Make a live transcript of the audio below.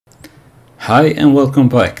Hi and welcome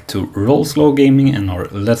back to Roll Gaming and our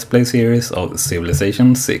Let's Play series of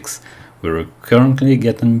Civilization 6. We're currently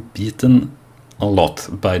getting beaten a lot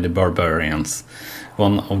by the barbarians.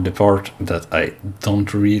 One of the part that I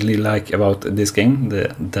don't really like about this game,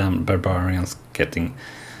 the damn barbarians getting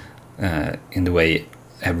in the way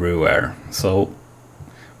everywhere. So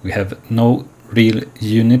we have no real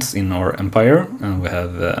units in our empire, and we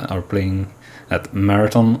have are playing at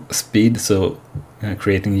marathon speed, so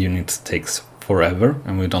creating units takes forever,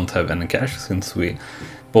 and we don't have any cash since we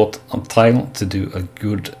bought a tile to do a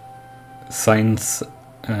good science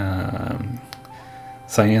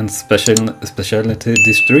specialty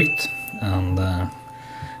district, and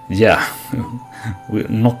yeah, we're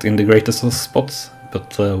not in the greatest of spots,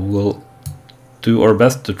 but we'll do our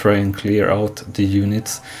best to try and clear out the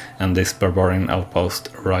units and this barbarian outpost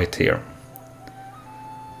right here.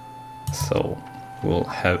 So we'll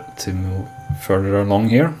have to move further along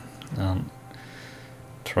here and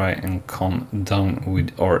try and come down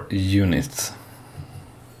with our units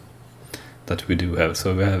that we do have.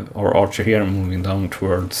 So we have our archer here moving down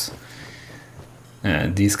towards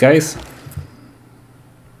these guys.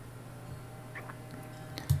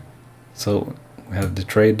 So we have the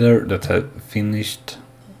trader that have finished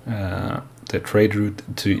the trade route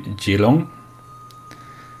to Geelong.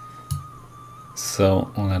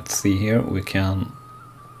 So let's see here, we can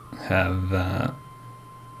have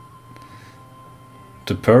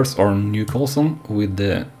to Perth or Newcastle with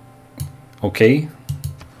the OK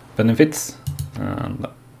benefits, and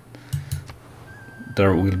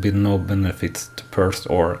there will be no benefits to Perth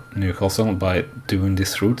or Newcastle by doing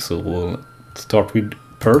this route, so we'll start with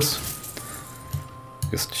Perth.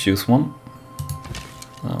 Just choose one.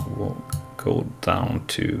 We'll go down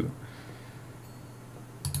to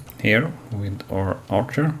here with our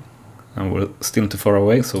archer, and we're still too far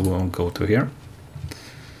away, so we'll go to here.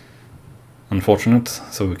 Unfortunate,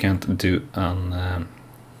 so we can't do an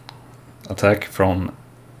attack from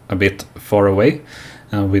a bit far away,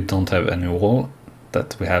 and we don't have any wall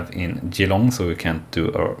that we have in Geelong, so we can't do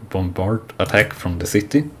a bombard attack from the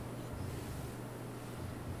city.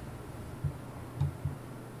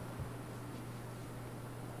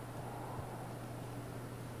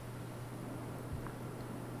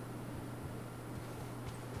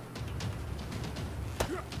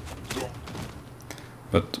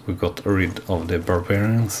 But we got rid of the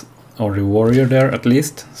barbarians, or the warrior there at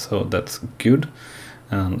least, so that's good.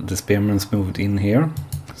 And the spearmen's moved in here,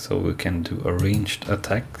 so we can do a ranged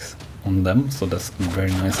attacks on them, so that's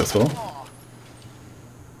very nice as well.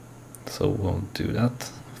 So we'll do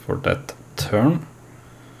that for that turn.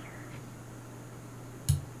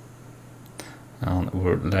 And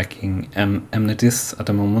we're lacking amenities at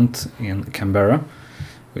the moment in Canberra,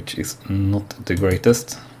 which is not the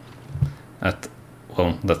greatest.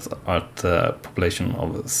 Well, that's at a population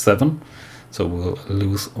of 7, so we'll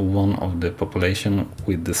lose one of the population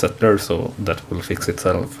with the settler, so that will fix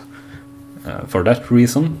itself for that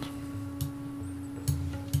reason.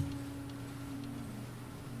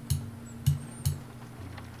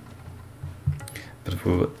 But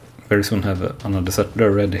we'll very soon have another settler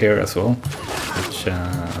red here as well, which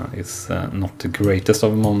is not the greatest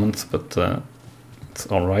of moments, but it's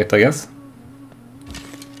alright, I guess.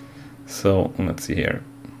 So let's see here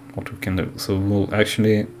what we can do. So we'll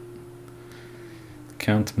actually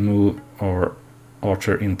can't move our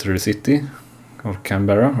archer into the city or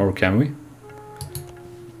Canberra, or can we?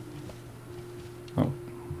 Oh,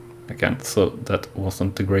 I can't. So that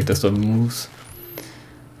wasn't the greatest of moves,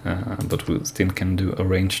 but we still can do a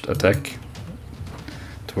ranged attack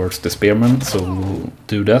towards the spearmen, so we'll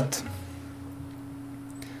do that.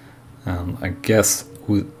 And I guess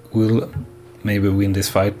we'll maybe win this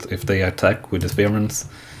fight if they attack with the spearmen,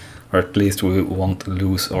 or at least we won't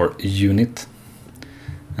lose our unit,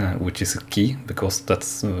 which is a key, because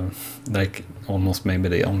that's like almost maybe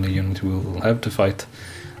the only unit we will have to fight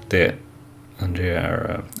their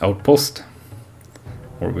outpost.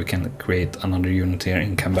 Or we can create another unit here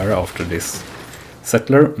in Canberra after this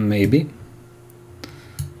settler, maybe.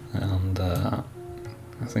 And I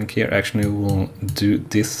think here actually we'll do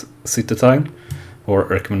this city tile, or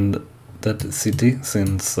recommend that city,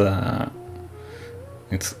 since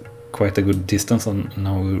it's quite a good distance, and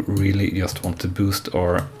now we really just want to boost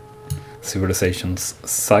our civilization's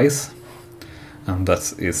size, and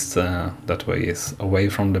that way is away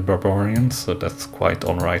from the barbarians, so that's quite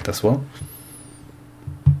alright as well.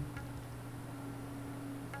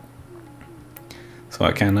 So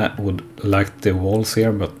I kinda would like the walls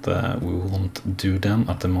here, but we won't do them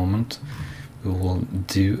at the moment. We will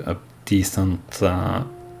do a decent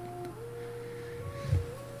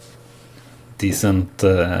decent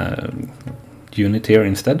unit here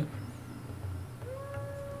instead.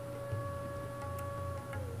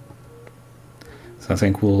 So I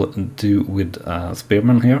think we'll do with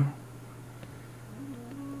Spearman here.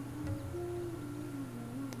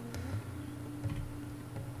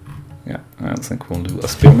 Yeah, I think we'll do a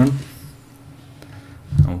Spearman.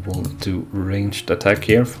 And we'll do ranged attack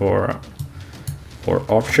here for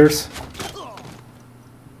archers.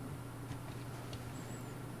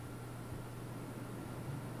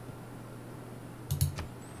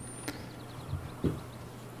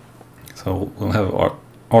 So we'll have our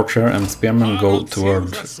archer and spearman go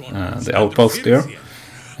toward the outpost there.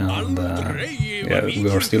 And yeah, we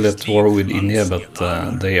are still at war with India,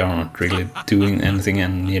 but they aren't really doing anything,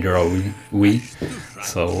 and neither are we.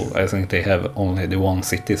 So I think they have only the one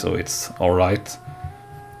city, so it's alright.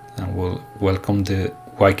 And we'll welcome the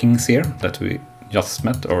Vikings here that we just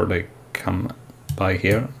met, or they come by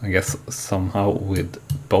here, I guess somehow with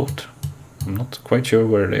boat. I'm not quite sure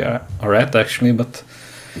where they are at actually, but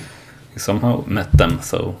we somehow met them,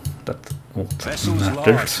 so that's what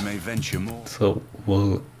matters. So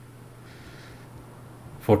we'll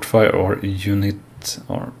fortify our unit,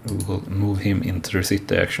 or we'll move him into the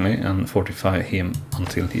city actually, and fortify him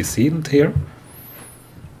until he's healed here.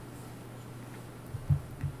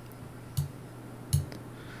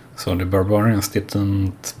 So the barbarians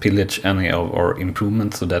didn't pillage any of our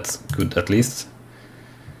improvements, so that's good at least.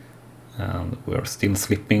 And we're still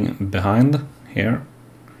slipping behind here.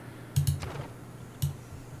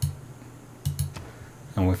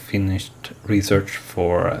 And we finished research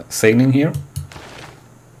for sailing here.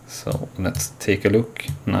 So let's take a look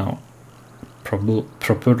now.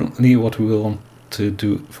 Properly what we want to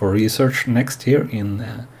do for research next here in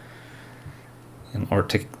our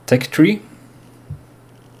tech tree.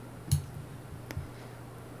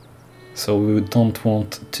 So we don't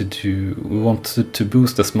want to do, we want to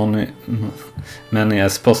boost as many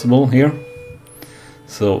as possible here.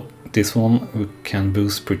 So this one we can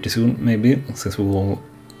boost pretty soon maybe, since we will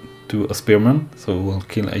do a spearman. So we will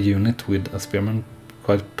kill a unit with a spearman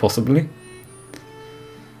quite possibly.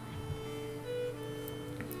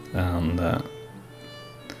 And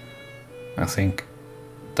I think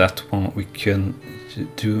that one we can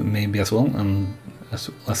do maybe as well, and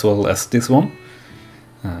as well as this one.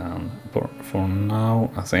 But for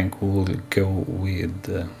now I think we'll go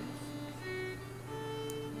with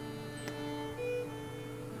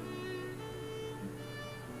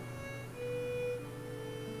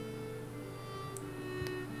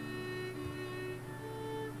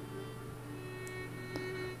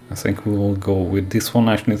I think we will go with this one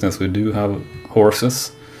actually, since we do have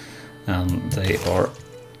horses, and they are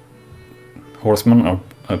horsemen are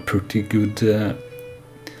a pretty good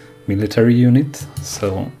military unit.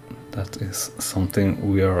 So that is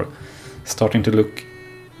something we are starting to look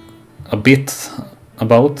a bit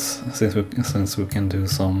about, since we can do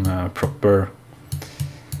some proper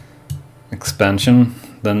expansion.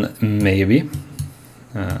 Then maybe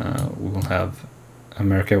we'll have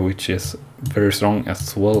America, which is very strong,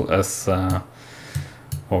 as well as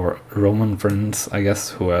our Roman friends, I guess,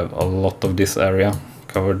 who have a lot of this area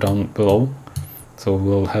covered down below. So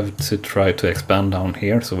we'll have to try to expand down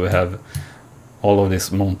here, so we have all of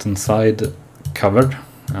this mountainside covered,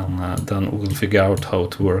 and then we'll figure out how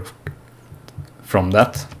to work from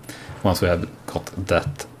that once we have got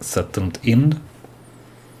that settled in.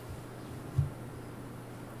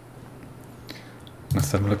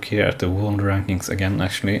 Let's have a look here at the world rankings again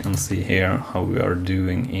actually, and see here how we are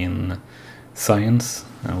doing in science.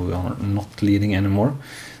 We are not leading anymore.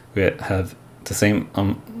 We have the same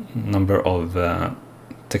number of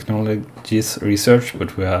technologies research,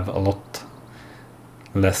 but we have a lot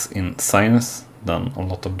less in science than a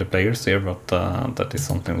lot of the players here, but that is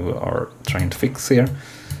something we are trying to fix here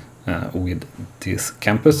with this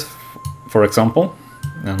campus, for example.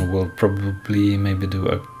 And we'll probably maybe do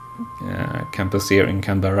a campus here in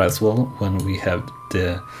Canberra as well, when we have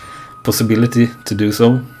the possibility to do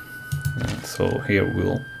so. So here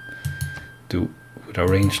we'll do with a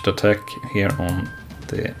ranged attack here on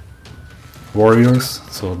the warriors,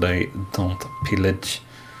 so they don't pillage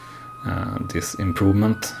this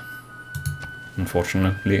improvement.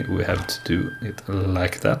 Unfortunately, we have to do it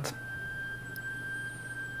like that.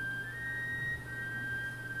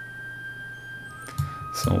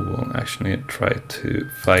 So we'll actually try to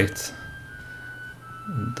fight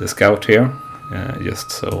the scout here,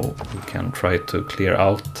 just so we can try to clear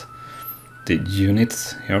out the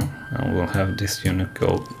units here, and we'll have this unit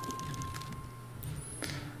go.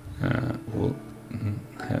 We'll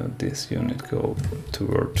have this unit go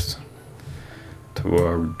towards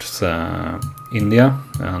India,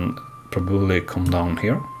 and probably come down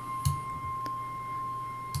here.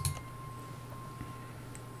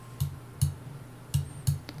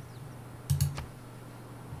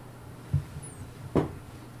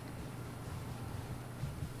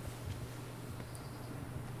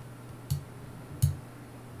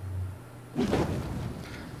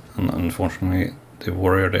 And unfortunately the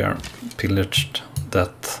warrior there pillaged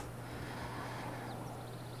that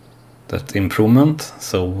improvement,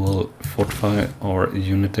 so we'll fortify our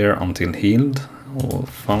unit there until healed. We'll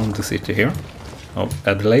found the city here of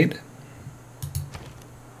Adelaide.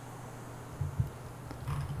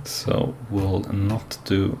 So we'll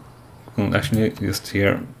actually just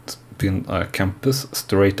here build a campus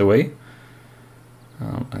straight away.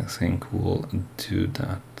 I think we'll do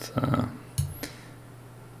that.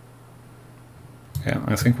 Yeah,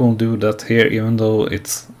 I think we'll do that here, even though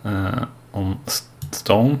it's on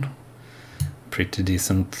stone. Pretty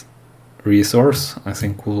decent resource. I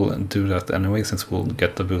think we'll do that anyway, since we'll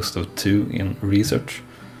get a boost of 2 in research.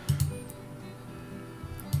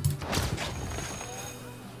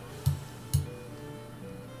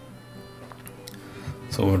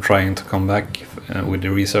 So we're trying to come back with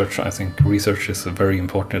the research. I think research is very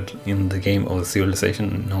important in the game of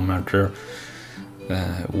Civilization, no matter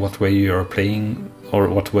what way you are playing or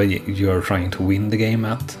what way you are trying to win the game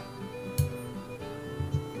at.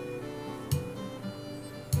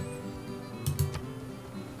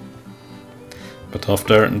 But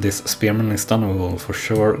after this spearman is done, we will for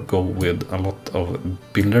sure go with a lot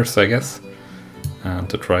of builders, I guess,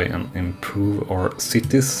 to try and improve our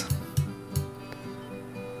cities.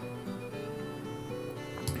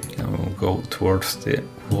 And we'll go towards the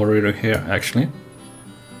warrior here, actually.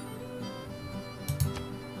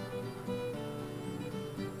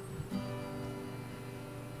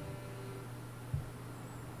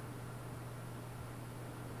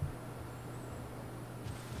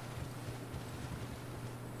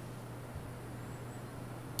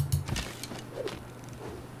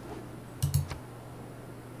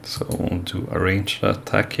 So we'll do a ranged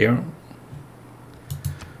attack here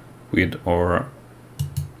with our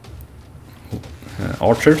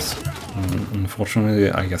archers.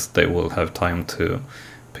 Unfortunately, I guess they will have time to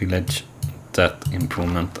pillage that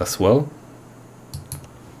improvement as well,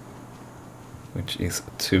 which is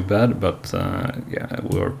too bad. But yeah,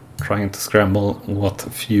 we're trying to scramble what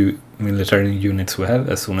few military units we have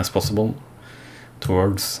as soon as possible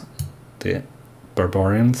towards the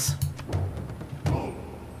barbarians.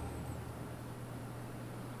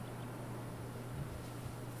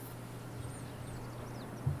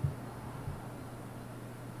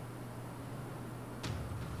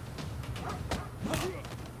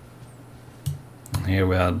 Here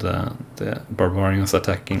we had the barbarians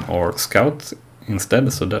attacking our scout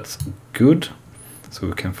instead, so that's good. So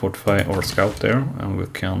we can fortify our scout there, and we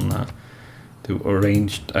can do a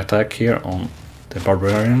ranged attack here on the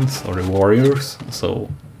barbarians or the warriors, so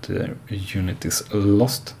the unit is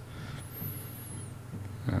lost.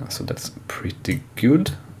 So that's pretty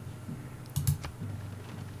good.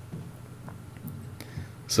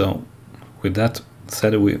 So with that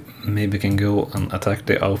said, we maybe can go and attack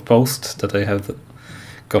the outpost that I have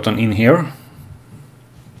gotten in here.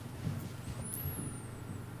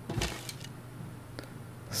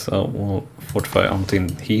 So we'll fortify until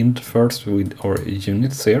healed first with our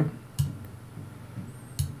units here.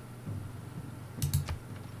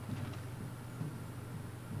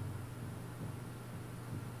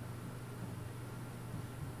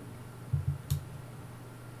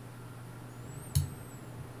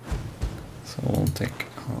 So we'll take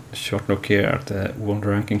a short look here at the world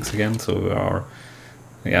rankings again. So we are,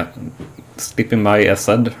 yeah, skipping by as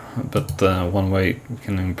said, but one way we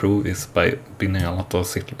can improve is by building a lot of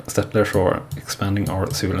settlers or expanding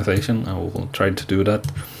our civilization, and we will try to do that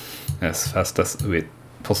as fast as we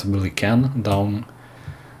possibly can down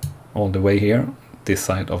all the way here, this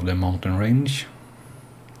side of the mountain range.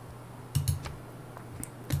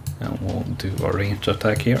 And we'll do a ranged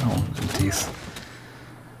attack here on these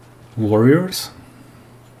warriors.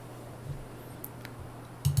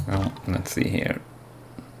 Let's see here.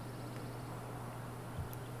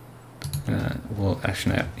 We'll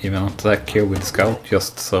actually even attack here with scout,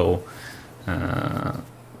 just so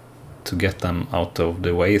to get them out of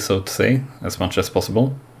the way, so to say, as much as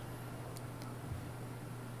possible.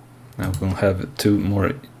 Now we'll have 2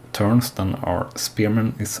 more turns, then our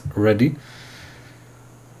spearman is ready.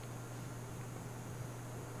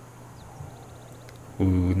 We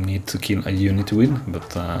would need to kill a unit with, but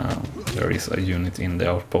there is a unit in the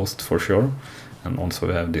outpost for sure, and also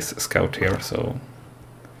we have this scout here, so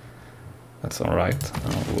that's alright.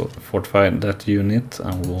 We'll fortify that unit,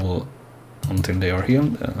 and we'll until they are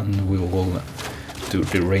healed, and we will do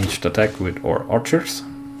the ranged attack with our archers.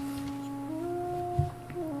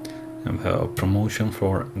 And we have a promotion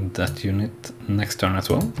for that unit next turn as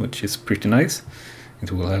well, which is pretty nice.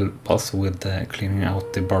 It will help us with cleaning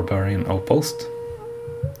out the barbarian outpost.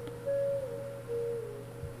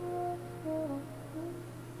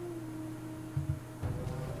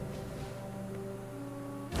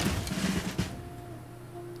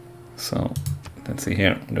 So let's see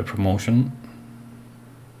here, the promotion.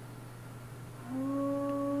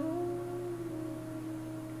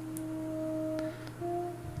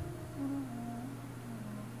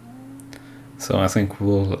 So I think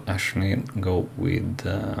we'll actually go with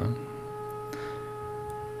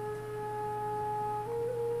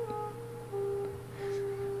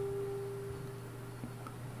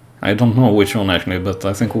I don't know which one actually, but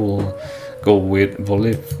I think we'll go with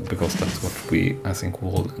volley because that's what I think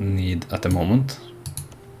we'll need at the moment.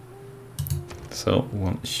 So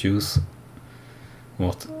we'll choose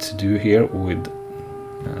what to do here with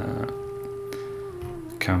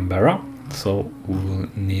Canberra. So we'll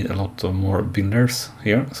need a lot of more builders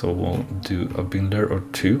here, so we'll do a builder or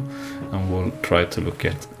two, and we'll try to look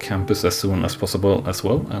at campus as soon as possible as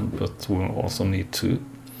well, but we'll also need to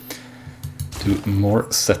do more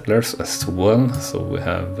settlers as well, so we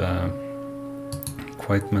have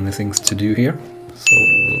quite many things to do here. So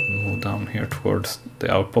we'll move down here towards the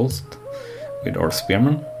outpost with our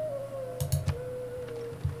spearmen.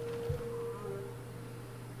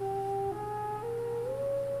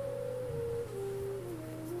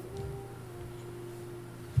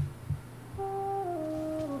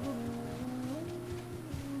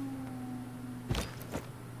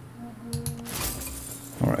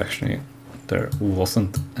 Or actually, there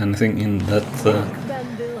wasn't anything in that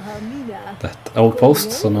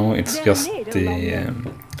outpost, so now it's just the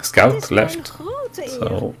scout left.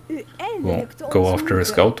 So we'll go after a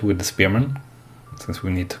scout with the spearman, since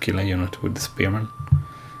we need to kill a unit with the spearman.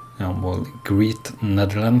 And we'll greet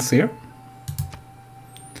Netherlands here.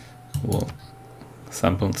 We'll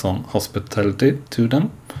sample some hospitality to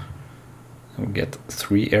them. We'll get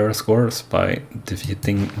 3 era scores by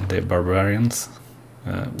defeating the barbarians,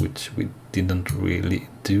 which we didn't really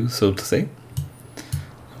do, so to say.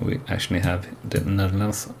 We actually have the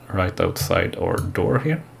Netherlands right outside our door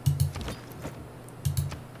here.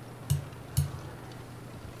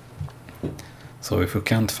 So if we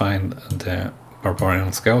can't find the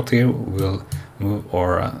barbarian scout here, we'll move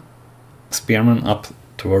our spearmen up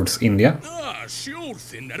towards India.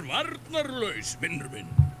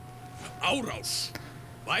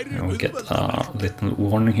 And we get a little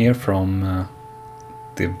warning here from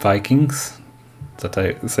the Vikings that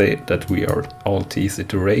I say that we are all too easy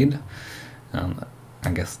to raid, and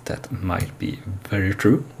I guess that might be very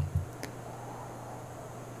true.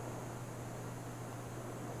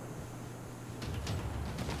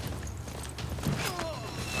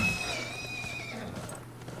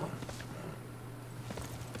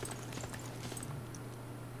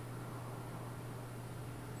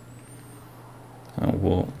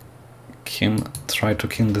 We'll try to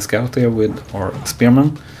kill the scout here with our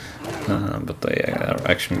spearmen, but they are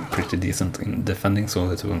actually pretty decent in defending, so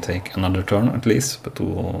it will take another turn at least, but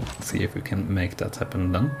we'll see if we can make that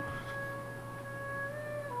happen then.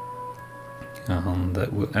 And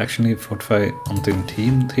we'll actually fortify until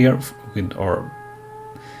teamed here with our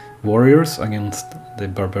warriors against the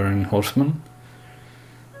barbarian horsemen.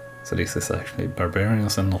 So this is actually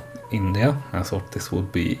barbarians and not India. I thought this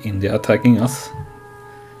would be India attacking us.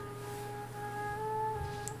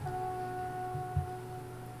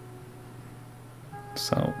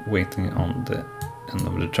 So waiting on the end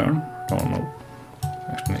of the turn. Oh no,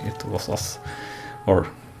 actually it was us, or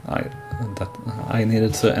I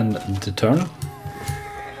needed to end the turn.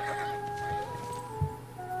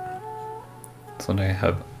 So they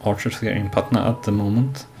have archers here in Patna at the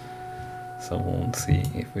moment. So we'll see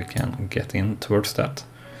if we can get in towards that.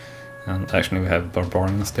 And actually we have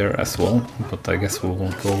barbarians there as well, but I guess we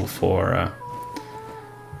will go for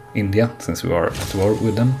India, since we are at war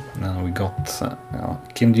with them. Now we got a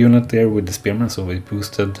kind unit there with the spearmen, so we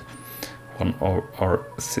boosted one of our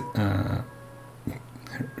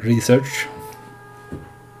research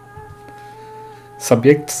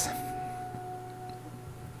subjects.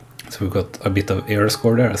 So we got a bit of air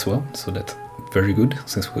score there as well, so that's very good,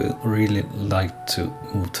 since we really like to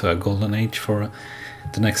move to a golden age for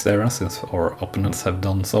the next era, since our opponents have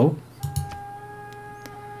done so.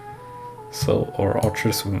 So our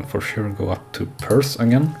archers will for sure go up to Perth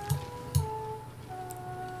again.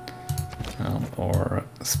 And our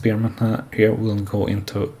spearmen here will go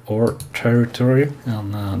into our territory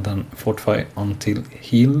and then fortify until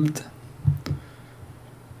healed.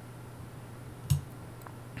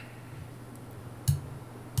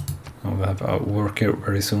 we have a worker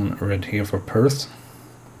very soon ready here for Perth,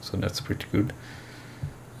 so that's pretty good.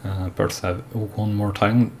 Perth have one more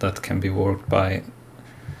time that can be worked by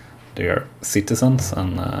their citizens,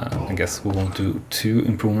 and I guess we will do 2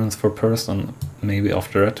 improvements for Perth, and maybe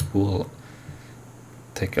after that we'll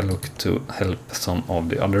take a look to help some of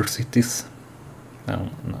the other cities,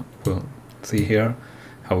 and we'll see here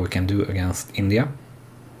how we can do against India.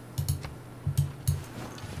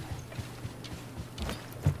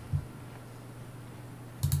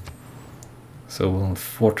 So we'll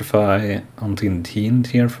fortify until the end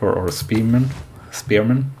here for our spearmen.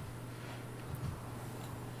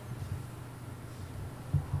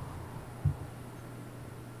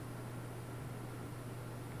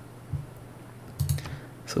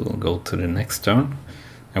 So we'll go to the next turn.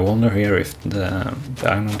 I wonder here if the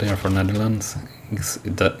island there for Netherlands is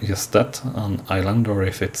just that, an island, or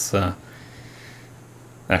if it's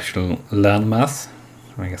actual landmass.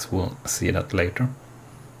 I guess we'll see that later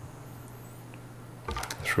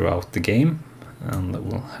throughout the game. And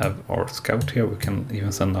we'll have our scout here. We can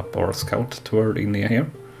even send up our scout toward India here.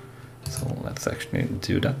 So let's actually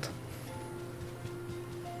do that.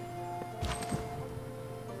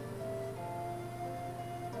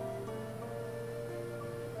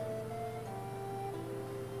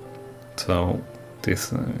 So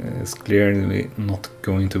this is clearly not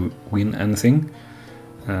going to win anything,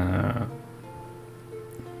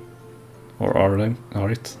 or are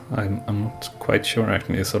it? I'm not quite sure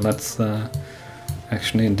actually. So let's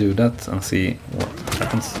actually do that and see what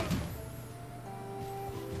happens.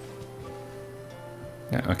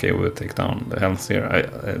 Yeah, okay, we'll take down the helms here.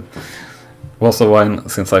 I was a while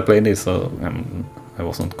since I played this, so I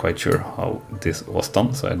wasn't quite sure how this was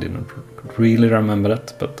done, so I didn't really remember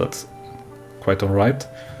that, but that's quite alright.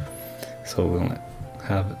 So we'll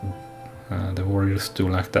have the warriors do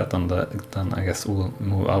like that, and then I guess we'll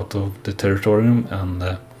move out of the territorium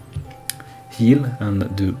and heal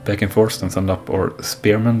and do back and forth and send up our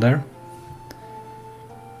spearmen there.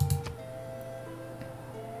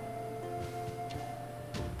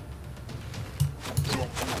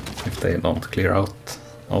 If they don't clear out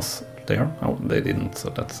us there. Oh, they didn't, so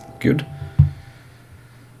that's good.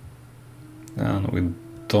 And we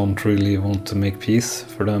don't really want to make peace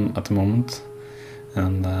for them at the moment,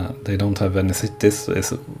 and they don't have any cities,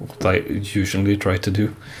 is what I usually try to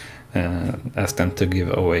do, ask them to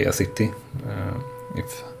give away a city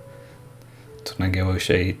if to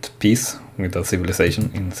negotiate peace with a civilization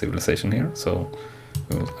in civilization here. So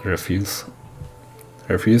we'll refuse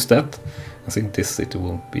that. I think this city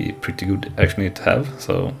will be pretty good actually to have.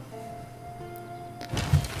 So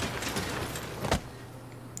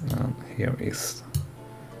here is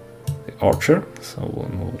the archer, so we'll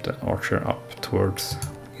move the archer up towards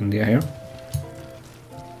India here.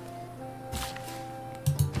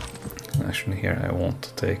 Actually here I want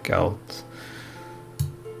to take out,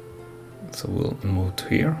 so we'll move to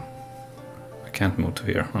here. I can't move to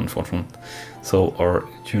here, unfortunately. So our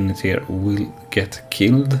unit here will get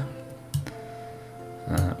killed,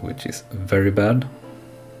 which is very bad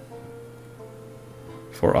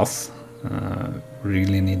for us.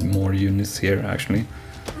 Really need more units here actually.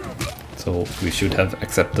 So we should have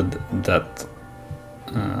accepted that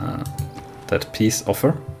that peace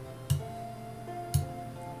offer,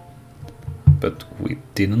 but we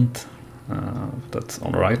didn't. That's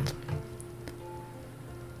all right.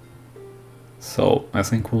 So I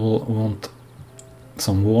think we'll want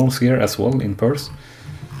some walls here as well in Perth,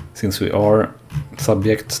 since we are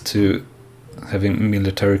subject to having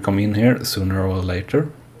military come in here sooner or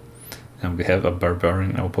later, and we have a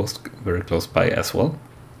barbarian outpost very close by as well.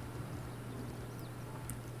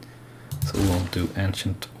 So we'll do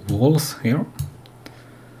ancient walls here.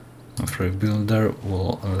 After a builder,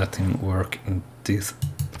 we'll let him work in this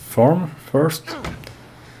farm first,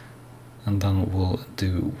 and then we'll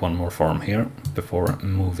do one more farm here before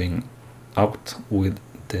moving out with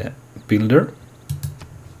the builder.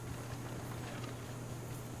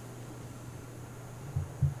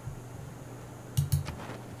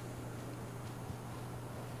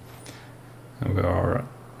 And we are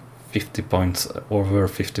 50 points, over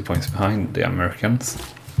 50 points behind the Americans,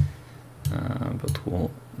 but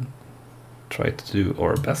we'll try to do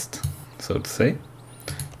our best, so to say.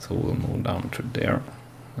 So we'll move down to there,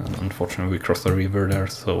 and unfortunately we crossed the river there,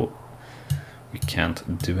 so we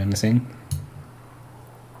can't do anything.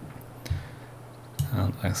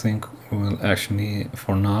 And I think we'll actually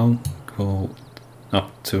for now go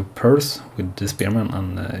up to Perth with the spearman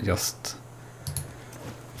and just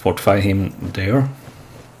fortify him there.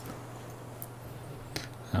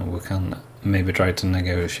 And we can maybe try to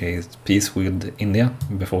negotiate peace with India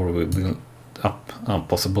before we will up a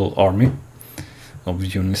possible army of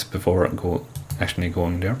units before actually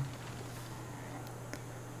going there.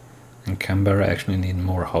 And Canberra actually need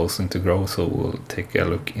more housing to grow, so we'll take a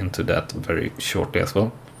look into that very shortly as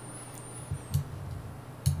well.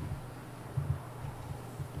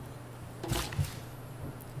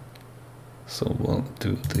 So we'll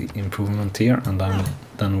do the improvement here, and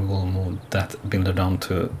then we'll move that builder down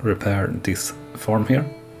to repair this farm here.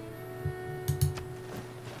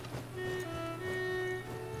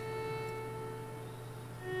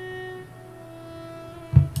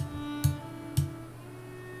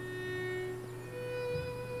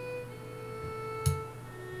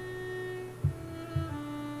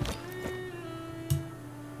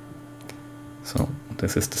 So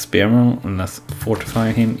this is the spearman, and let's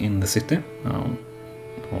fortify him in the city.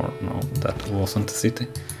 Or no, that wasn't the city.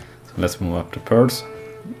 So let's move up the pearls,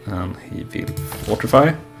 and he will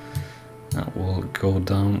fortify. And we'll go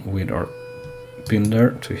down with our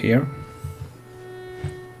builder to here.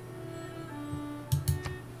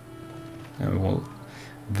 And we'll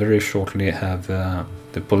very shortly have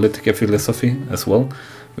the political philosophy as well,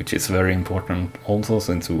 which is very important also,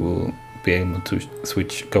 since we will be able to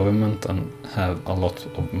switch government and have a lot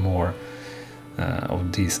of more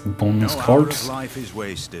of these bonus cards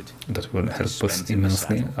that will help us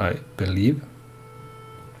immensely, I believe.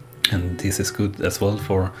 And this is good as well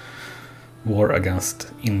for war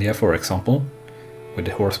against India, for example, with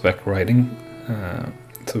the horseback riding,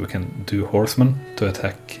 so we can do horsemen to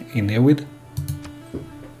attack India with.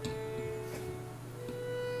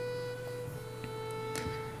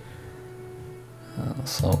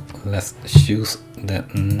 So let's choose the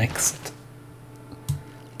next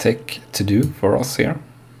tech to do for us here.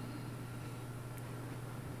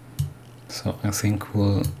 So I think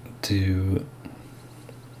we'll do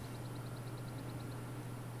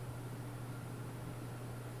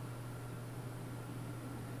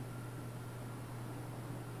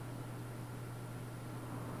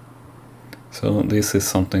so this is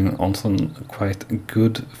something also quite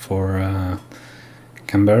good for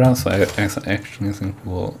Canberra, so I actually think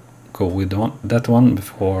we'll go with that one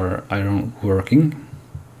before iron working.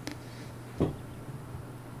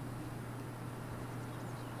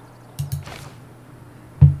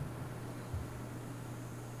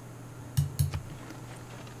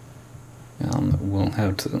 And we'll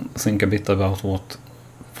have to think a bit about what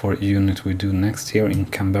for unit we do next here in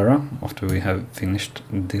Canberra after we have finished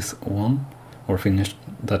this one, or finished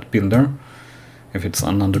that builder. If it's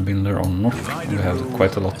another builder or not, we have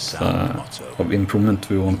quite a lot of improvement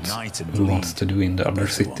we want to do in the other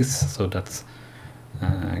cities, so that's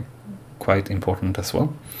quite important as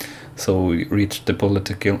well. So we reached the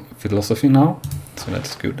political philosophy now, so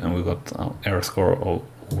that's good, and we got an error score of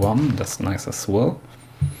 1, that's nice as well.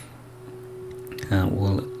 And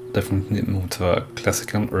we'll definitely move to a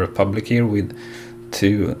classical republic here with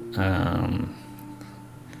 2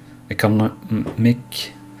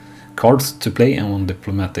 economic cards to play and 1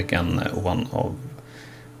 diplomatic and 1 of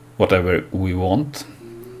whatever we want.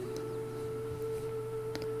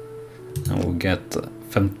 And we'll get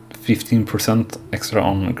 15% extra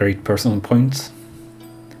on great personal points.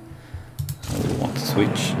 And we want to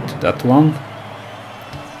switch to that one.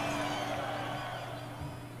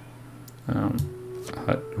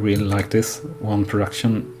 I really like this 1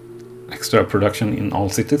 extra production in all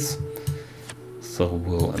cities. So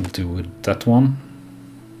we'll do that one.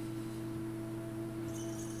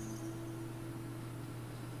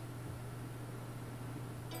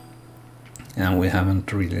 And we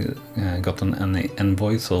haven't really gotten any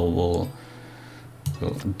envoy, so we'll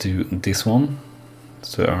do this one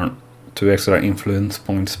to earn 2 extra influence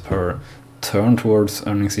points per turn towards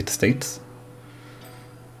earning city-states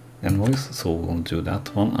envoys, so we'll do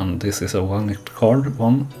that one. And this is a walnut card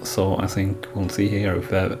one, so I think we'll see here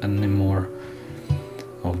if we have any more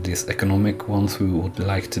of these economic ones we would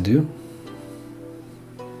like to do.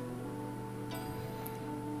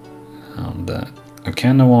 And I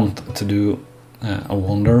kinda want to do a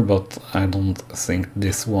wonder, but I don't think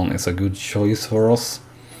this one is a good choice for us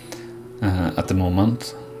at the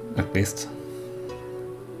moment, at least.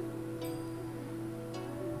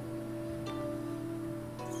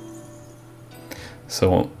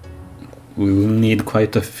 So we will need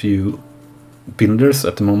quite a few builders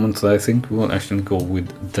at the moment, so I think we'll actually go with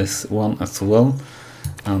this one as well.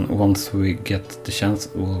 And once we get the chance,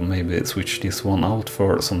 we'll maybe switch this one out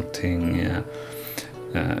for something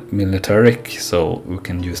militaric, so we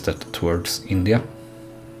can use that towards India.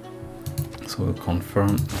 So we'll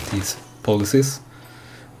confirm these policies,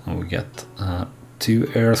 and we get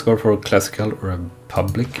 2 error score for classical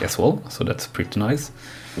republic as well, so that's pretty nice.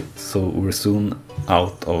 So we're soon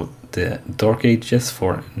out of about the Dark Ages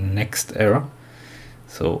for next era.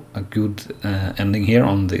 So a good ending here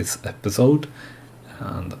on this episode,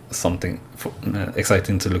 and something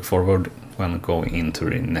exciting to look forward when going into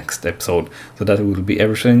the next episode. So that will be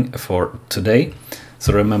everything for today.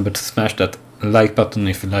 So remember to smash that like button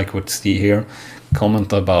if you like what you see here.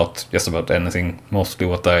 Comment about just about anything, mostly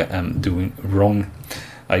what I am doing wrong.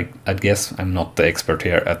 I guess I'm not the expert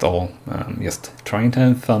here at all. Just trying to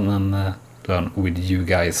have fun and learn with you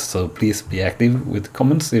guys. So please be active with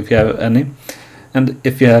comments if you have any. And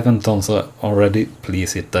if you haven't done so already,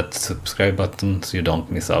 please hit that subscribe button so you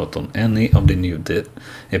don't miss out on any of the new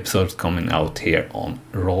episodes coming out here on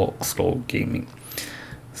Raw Slow Gaming.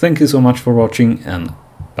 Thank you so much for watching, and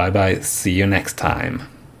bye bye, see you next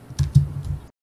time.